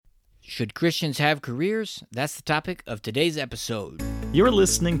Should Christians have careers? That's the topic of today's episode. You're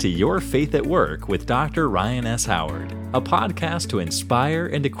listening to Your Faith at Work with Dr. Ryan S. Howard, a podcast to inspire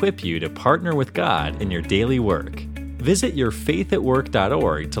and equip you to partner with God in your daily work. Visit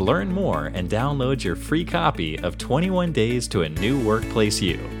yourfaithatwork.org to learn more and download your free copy of 21 Days to a New Workplace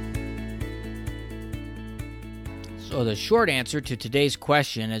You. So the short answer to today's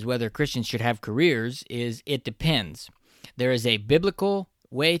question as whether Christians should have careers is it depends. There is a biblical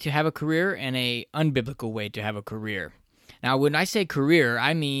way to have a career and a unbiblical way to have a career. Now, when I say career,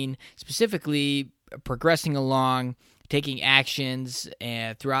 I mean specifically progressing along, taking actions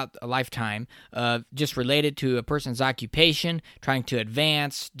throughout a lifetime, just related to a person's occupation, trying to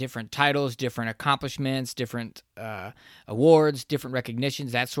advance, different titles, different accomplishments, different awards, different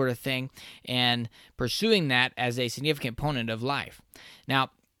recognitions, that sort of thing, and pursuing that as a significant component of life.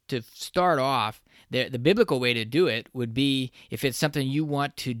 Now, to start off, the biblical way to do it would be if it's something you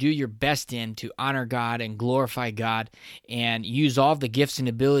want to do your best in to honor God and glorify God and use all the gifts and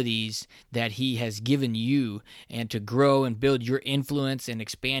abilities that He has given you and to grow and build your influence and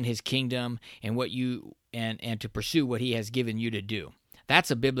expand His kingdom and what you and to pursue what He has given you to do.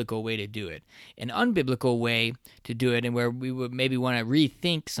 That's a biblical way to do it. An unbiblical way to do it, and where we would maybe want to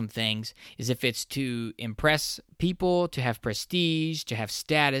rethink some things, is if it's to impress people, to have prestige, to have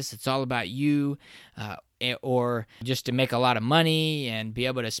status. It's all about you, or just to make a lot of money and be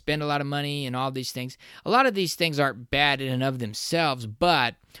able to spend a lot of money and all these things. A lot of these things aren't bad in and of themselves,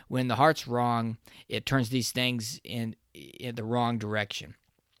 but when the heart's wrong, it turns these things in the wrong direction.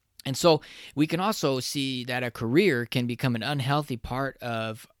 And so we can also see that a career can become an unhealthy part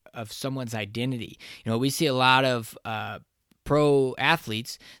of someone's identity. You know, we see a lot of pro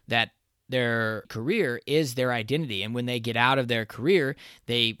athletes that their career is their identity, and when they get out of their career,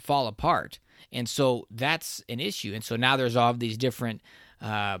 they fall apart. And so that's an issue. And so now there's all of these different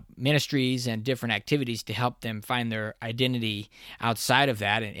ministries and different activities to help them find their identity outside of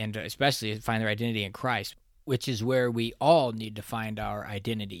that, and especially find their identity in Christ, which is where we all need to find our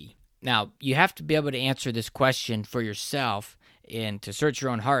identity. Now, you have to be able to answer this question for yourself and to search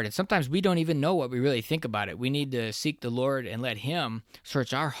your own heart. And sometimes we don't even know what we really think about it. We need to seek the Lord and let Him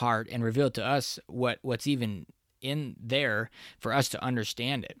search our heart and reveal to us what's even in there for us to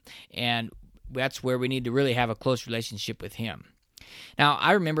understand it. And that's where we need to really have a close relationship with Him. Now,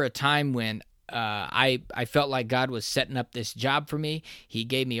 I remember a time when I felt like God was setting up this job for me. He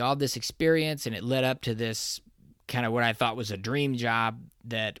gave me all this experience, and it led up to this kind of what I thought was a dream job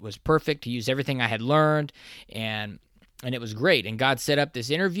that was perfect to use everything I had learned, and it was great. And God set up this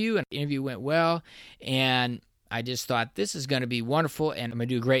interview, and the interview went well, and I just thought, this is going to be wonderful, and I'm going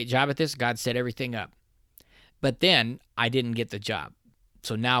to do a great job at this. God set everything up. But then I didn't get the job.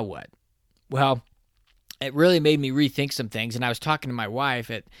 So now what? Well, it really made me rethink some things, and I was talking to my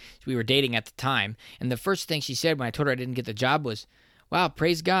wife, we were dating at the time, and the first thing she said when I told her I didn't get the job was, wow,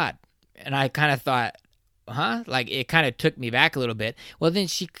 praise God. And I kind of thought, like, it kind of took me back a little bit. Well, then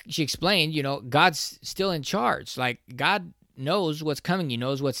she explained, God's still in charge. Like, God knows what's coming. He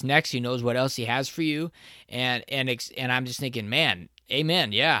knows what's next. He knows what else He has for you. And I'm just thinking, man,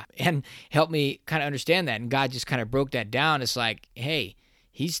 amen, yeah. And help me kind of understand that. And God just kind of broke that down. It's like, hey,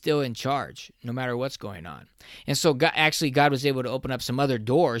 He's still in charge no matter what's going on. And so God was able to open up some other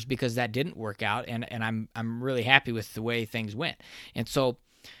doors because that didn't work out. And I'm really happy with the way things went. And so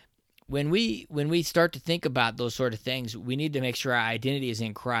when we start to think about those sort of things, we need to make sure our identity is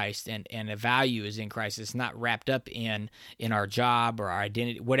in Christ and a value is in Christ. It's not wrapped up in our job or our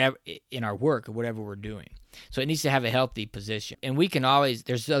identity, whatever, in our work or whatever we're doing. So it needs to have a healthy position. And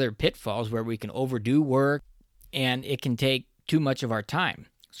there's other pitfalls where we can overdo work and it can take too much of our time.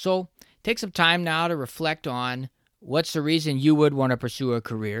 So take some time now to reflect on what's the reason you would want to pursue a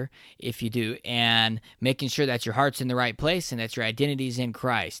career, if you do, and making sure that your heart's in the right place and that your identity is in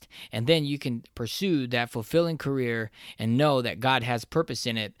Christ. And then you can pursue that fulfilling career and know that God has purpose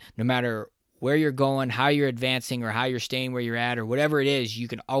in it. No matter where you're going, how you're advancing, or how you're staying where you're at, or whatever it is, you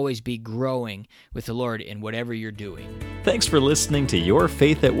can always be growing with the Lord in whatever you're doing. Thanks for listening to Your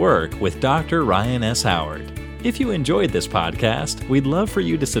Faith at Work with Dr. Ryan S. Howard. If you enjoyed this podcast, we'd love for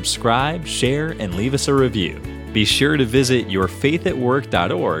you to subscribe, share, and leave us a review. Be sure to visit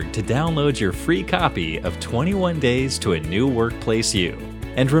yourfaithatwork.org to download your free copy of 21 Days to a New Workplace You.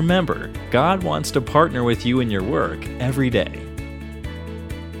 And remember, God wants to partner with you in your work every day.